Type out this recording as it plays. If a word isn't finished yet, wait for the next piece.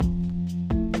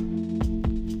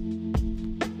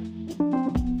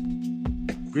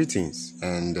Greetings,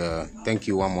 and thank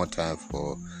you one more time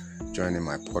for joining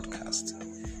my podcast.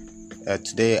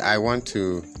 Today, I want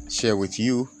to share with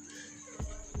you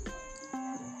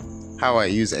how I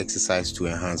use exercise to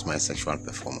enhance my sexual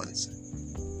performance.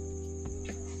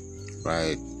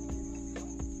 Right?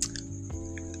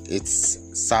 It's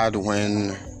sad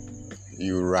when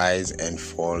you rise and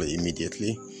fall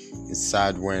immediately. It's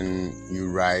sad when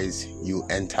you rise, you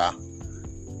enter,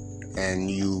 and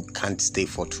you can't stay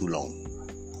for too long.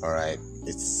 Alright,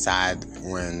 it's sad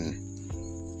when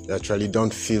you actually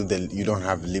don't feel you don't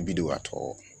have libido at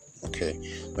all. Okay,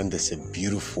 when there's a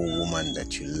beautiful woman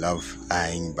that you love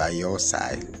lying by your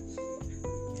side,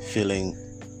 feeling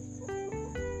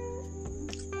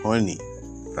horny,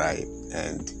 right?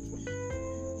 And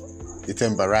it's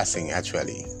embarrassing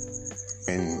actually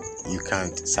when you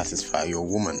can't satisfy your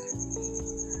woman,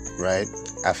 right?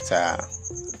 After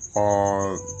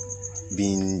all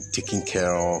being taken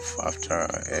care of, after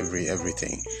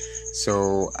everything.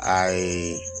 So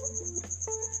I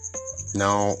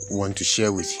now want to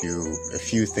share with you a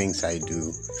few things I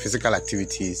do, physical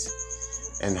activities,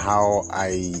 and how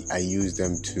I use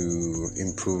them to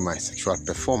improve my sexual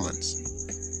performance.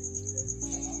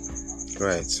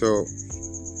 Right, so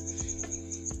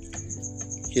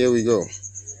here we go.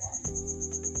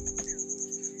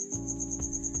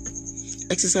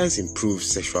 Exercise improves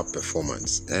sexual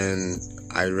performance, and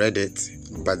I read it,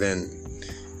 but then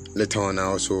later on I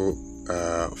also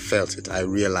felt it. I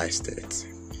realized it.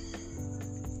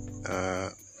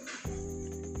 I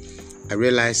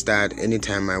realized that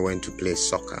anytime I went to play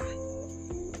soccer,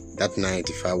 that night,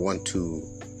 if I want to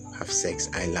have sex,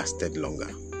 I lasted longer.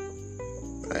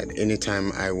 Right?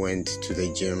 Anytime I went to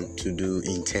the gym to do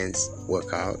intense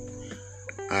workout,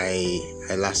 I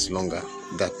last longer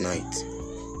that night.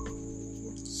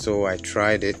 So I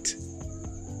tried it.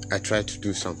 I tried to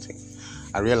do something.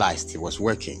 I realized it was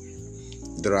working.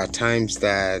 There are times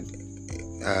that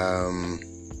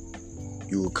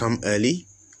you will come early,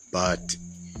 but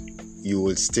you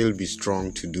will still be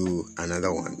strong to do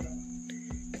another one.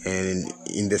 And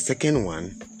in the second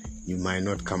one, you might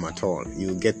not come at all.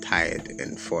 You'll get tired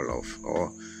and fall off,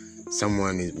 or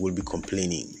someone will be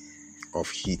complaining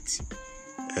of heat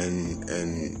and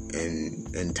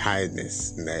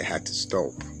tiredness, and I had to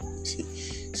stop. See,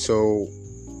 so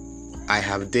I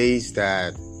have days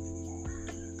that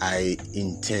I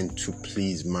intend to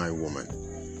please my woman,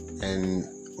 and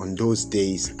on those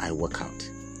days I work out.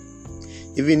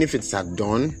 Even if it's at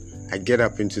dawn, I get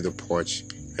up into the porch,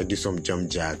 I do some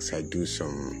jump jacks, I do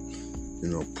some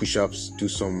push-ups, do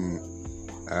some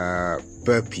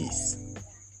burpees,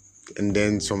 and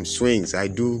then some swings. I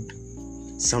do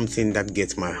something that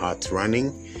gets my heart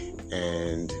running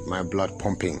and my blood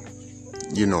pumping,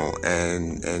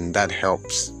 and that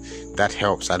helps.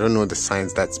 I don't know the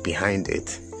science that's behind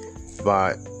it,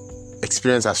 but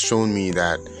experience has shown me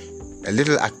that a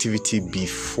little activity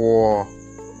before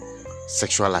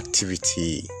sexual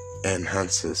activity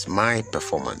enhances my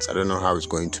performance. I don't know how it's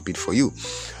going to be for you.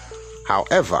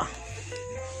 However,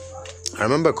 I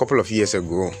remember a couple of years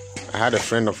ago, I had a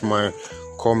friend of mine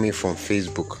call me from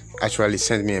Facebook, actually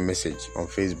sent me a message on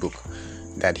Facebook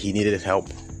that he needed help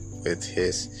with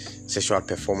his sexual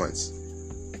performance.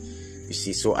 You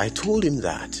see, so I told him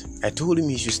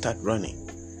he should start running.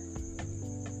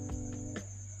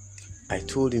 I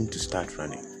told him to start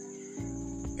running,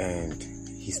 and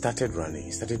he started running.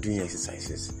 He started doing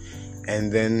exercises, and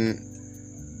then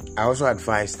I also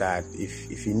advised that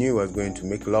if he knew he was going to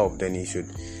make love, then he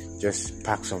should just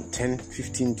pack some 10,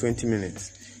 15, 20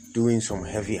 minutes doing some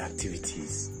heavy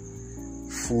activities,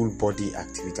 full body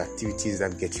activities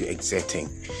that get you exerting.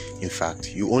 In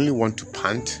fact, you only want to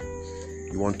pant,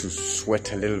 you want to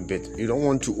sweat a little bit. You don't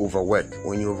want to overwork.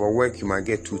 When you overwork, you might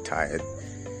get too tired.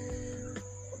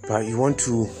 But you want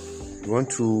to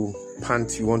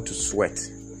pant, you want to sweat.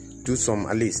 Do some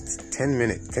at least 10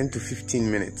 to 15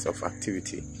 minutes of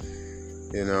activity.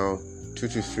 2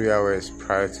 to 3 hours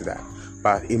prior to that.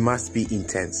 But it must be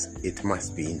intense. It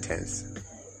must be intense.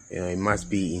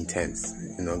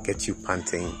 Get you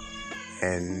panting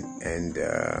and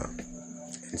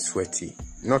sweaty.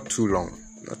 Not too long,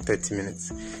 not 30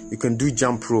 minutes. You can do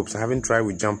jump ropes. I haven't tried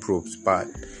with jump ropes, but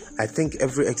I think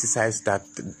every exercise that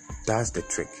does the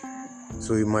trick.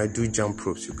 So you might do jump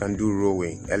ropes, you can do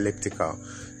rowing, elliptical,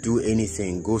 do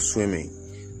anything, go swimming,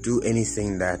 do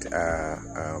anything that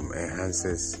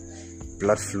enhances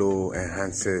blood flow,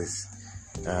 enhances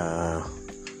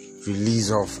release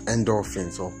of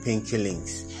endorphins or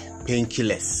painkillers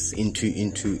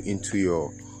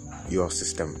into your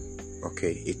system.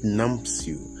 Okay, it numbs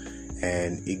you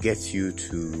and it gets you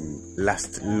to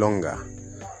last longer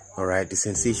All right, the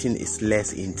sensation is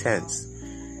less intense,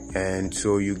 and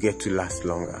so you get to last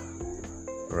longer.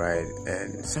 Right,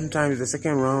 and sometimes the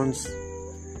second rounds,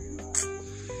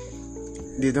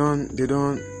 you don't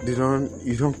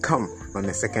come on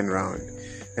the second round,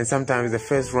 and sometimes the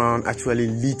first round actually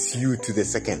leads you to the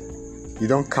second. You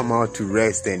don't come out to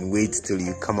rest and wait till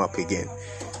you come up again.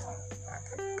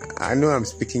 I know I'm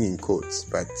speaking in quotes,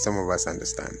 but some of us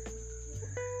understand,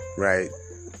 right?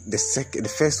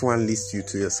 The first one leads you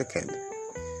to your second,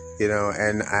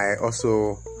 and I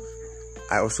also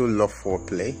love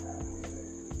foreplay.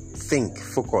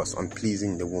 Focus on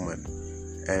pleasing the woman,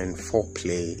 and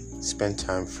foreplay, spend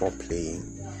time foreplaying,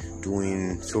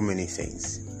 doing so many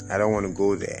things. I don't want to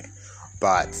go there,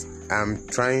 but I'm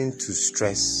trying to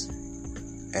stress,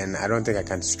 and I don't think I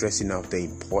can stress enough the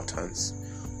importance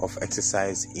of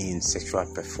exercise in sexual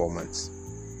performance.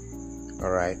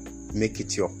 All right, make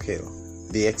it your pill.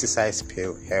 The exercise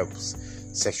pill helps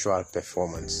sexual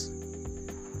performance.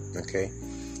 Okay,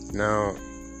 now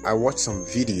I watched a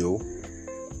video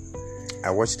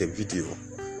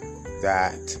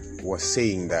that was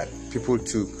saying that people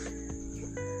took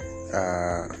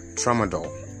tramadol,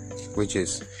 which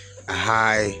is a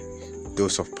high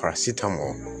dose of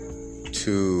paracetamol,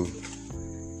 to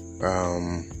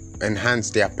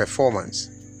enhance their performance.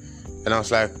 And I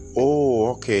was like,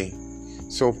 oh, okay,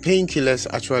 so painkillers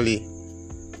actually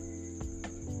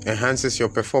enhances your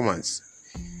performance.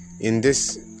 In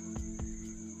this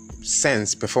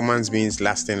sense, performance means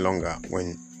lasting longer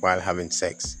while having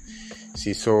sex.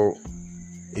 See, so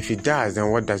if it does, then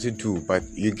what does it do? But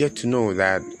you get to know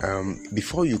that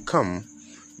before you come,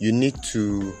 you need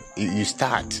to, you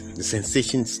start, the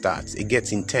sensation starts, it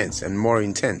gets intense and more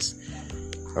intense.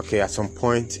 Okay, at some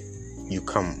point you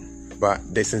come, but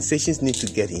the sensations need to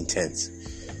get intense.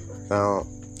 Now,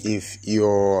 if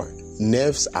your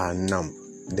nerves are numb,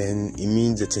 then it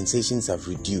means the sensations have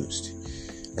reduced,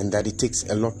 and that it takes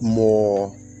a lot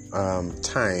more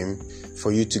time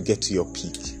for you to get to your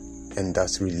peak and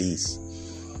thus release.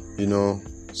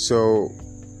 So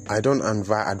I don't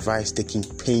advise taking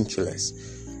painkillers,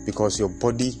 because your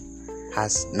body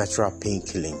has natural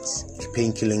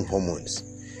painkilling hormones.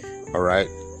 All right,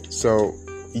 so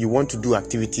you want to do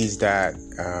activities that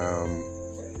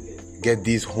get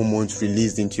these hormones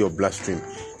released into your bloodstream.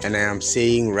 And I am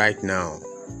saying right now,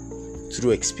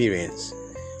 through experience,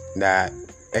 that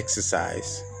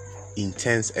exercise,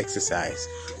 intense exercise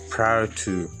prior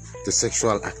to the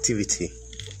sexual activity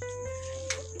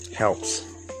helps.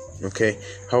 Okay,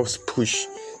 helps push,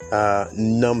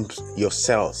 numb your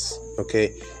cells.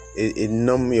 Okay, it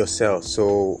numb your cells,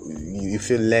 so you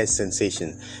feel less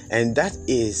sensation, and that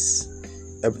is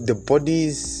the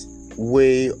body's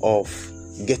way of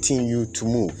getting you to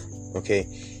move. Okay,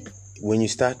 when you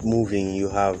start moving, you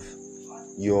have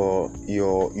you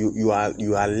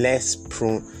are less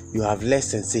prone, you have less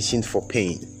sensation for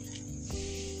pain.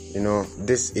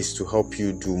 This is to help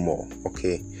you do more.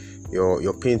 Okay,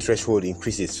 your pain threshold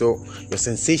increases, so your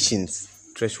sensations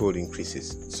threshold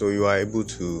increases, so you are able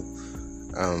to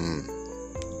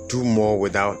do more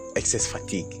without excess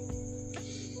fatigue.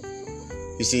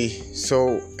 You see,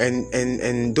 so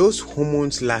and those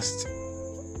hormones last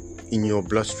in your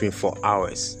bloodstream for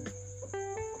hours.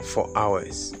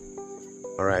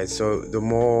 All right, so the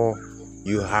more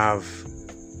you have,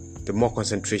 the more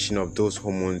concentration of those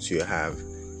hormones you have,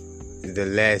 the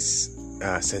less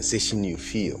sensation you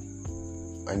feel,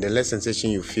 and the less sensation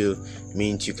you feel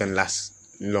means you can last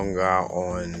longer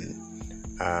on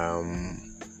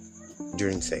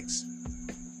during sex.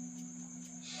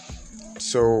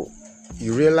 So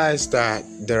you realize that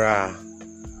there are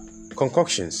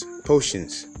concoctions,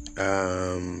 potions,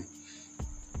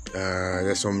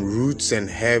 there's some roots and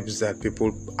herbs that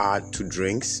people add to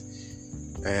drinks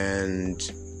and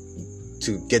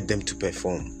to get them to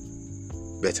perform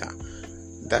better.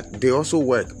 That they also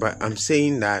work, but I'm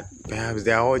saying that perhaps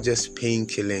they are all just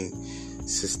pain-killing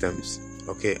systems.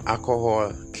 Okay,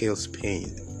 alcohol kills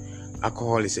pain.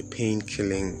 Alcohol is a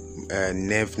pain-killing,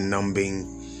 nerve-numbing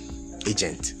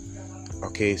agent.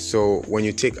 Okay, so when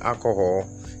you take alcohol,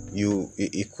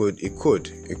 it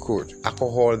could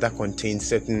alcohol that contains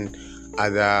certain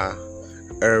other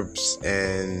herbs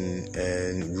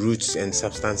and roots and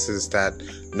substances that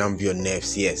numb your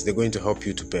nerves. Yes, they're going to help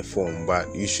you to perform,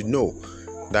 but you should know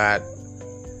that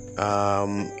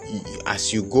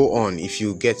as you go on, if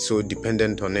you get so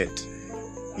dependent on it,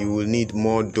 you will need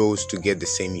more dose to get the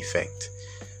same effect.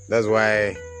 That's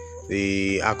why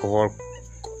the alcohol,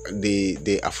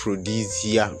 the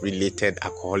aphrodisia related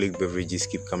alcoholic beverages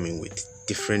keep coming with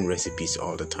different recipes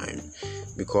all the time,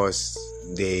 because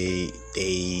they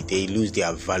lose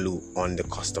their value on the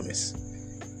customers.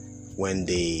 when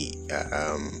they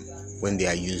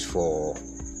are used for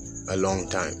a long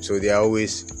time. So they are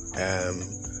always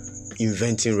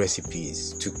inventing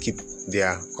recipes to keep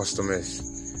their customers,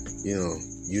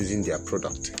 using their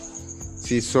product.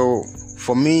 See, so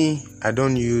for me, I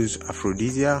don't use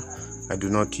aphrodisiac. I do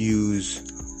not use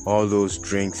all those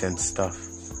drinks and stuff.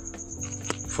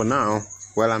 For now,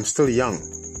 well, I'm still young.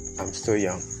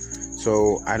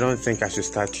 So I don't think I should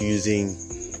start using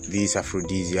these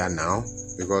aphrodisiac now,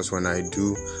 because when I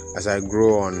do, as I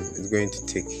grow on, I'm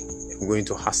going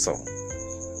to hustle.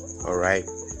 All right.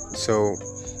 So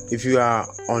if you are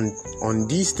on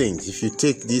these things, if you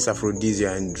take these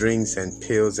aphrodisiac and drinks and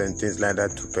pills and things like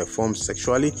that to perform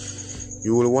sexually,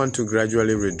 you will want to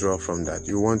gradually withdraw from that.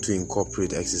 You want to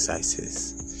incorporate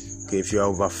exercises. Okay, if you are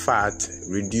over fat,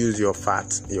 reduce your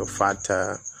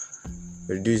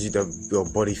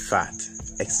body fat.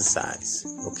 Exercise.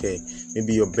 Okay,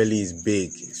 maybe your belly is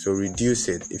big, so reduce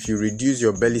it. If you reduce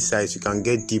your belly size, you can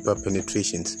get deeper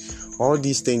penetrations. All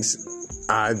these things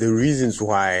are the reasons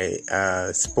why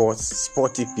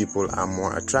sporty people are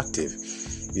more attractive.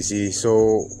 You see,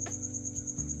 so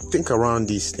think around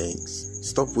these things.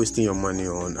 Stop wasting your money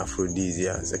on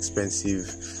aphrodisiacs, expensive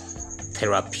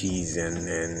therapies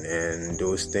and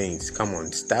those things. Come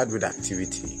on, start with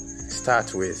activity.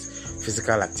 Start with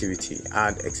physical activity.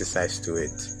 Add exercise to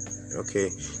it.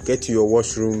 Okay, get to your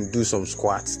washroom, do some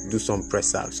squats, do some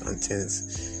press ups and things.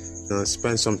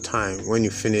 Spend some time. When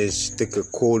you finish, take a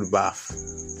cold bath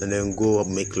and then go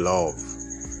make love.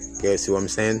 You see what I'm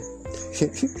saying?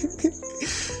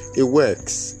 It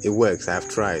works. I've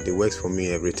tried. It works for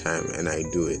me every time, and I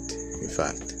do it. In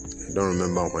fact, I don't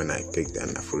remember when I picked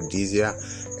an aphrodisiac,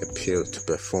 a pill to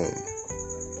perform.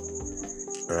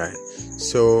 Alright,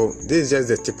 so this is just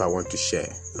the tip I want to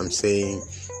share. I'm saying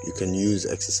you can use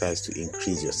exercise to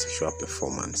increase your sexual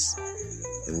performance,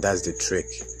 and that's the trick.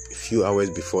 A few hours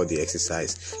before the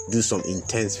exercise, do some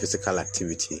intense physical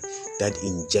activity that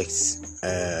injects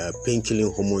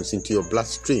pain-killing hormones into your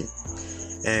bloodstream.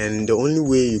 And the only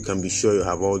way you can be sure you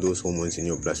have all those hormones in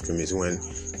your bloodstream is when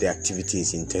the activity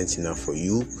is intense enough for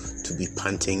you to be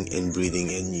panting and breathing,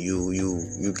 and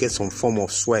you get some form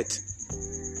of sweat.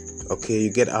 Okay,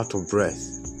 you get out of breath.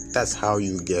 That's how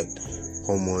you get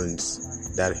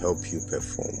hormones that help you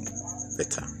perform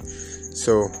better.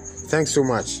 So, thanks so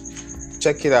much.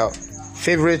 Check it out.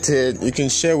 Favorite it. You can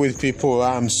share with people.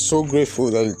 I'm so grateful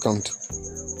that you come to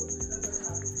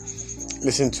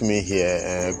listen to me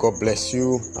here. God bless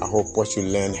you. I hope what you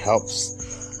learn helps.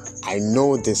 I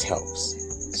know this helps.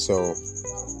 So,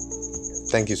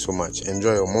 thank you so much.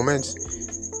 Enjoy your moments.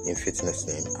 In fitness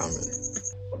name, amen.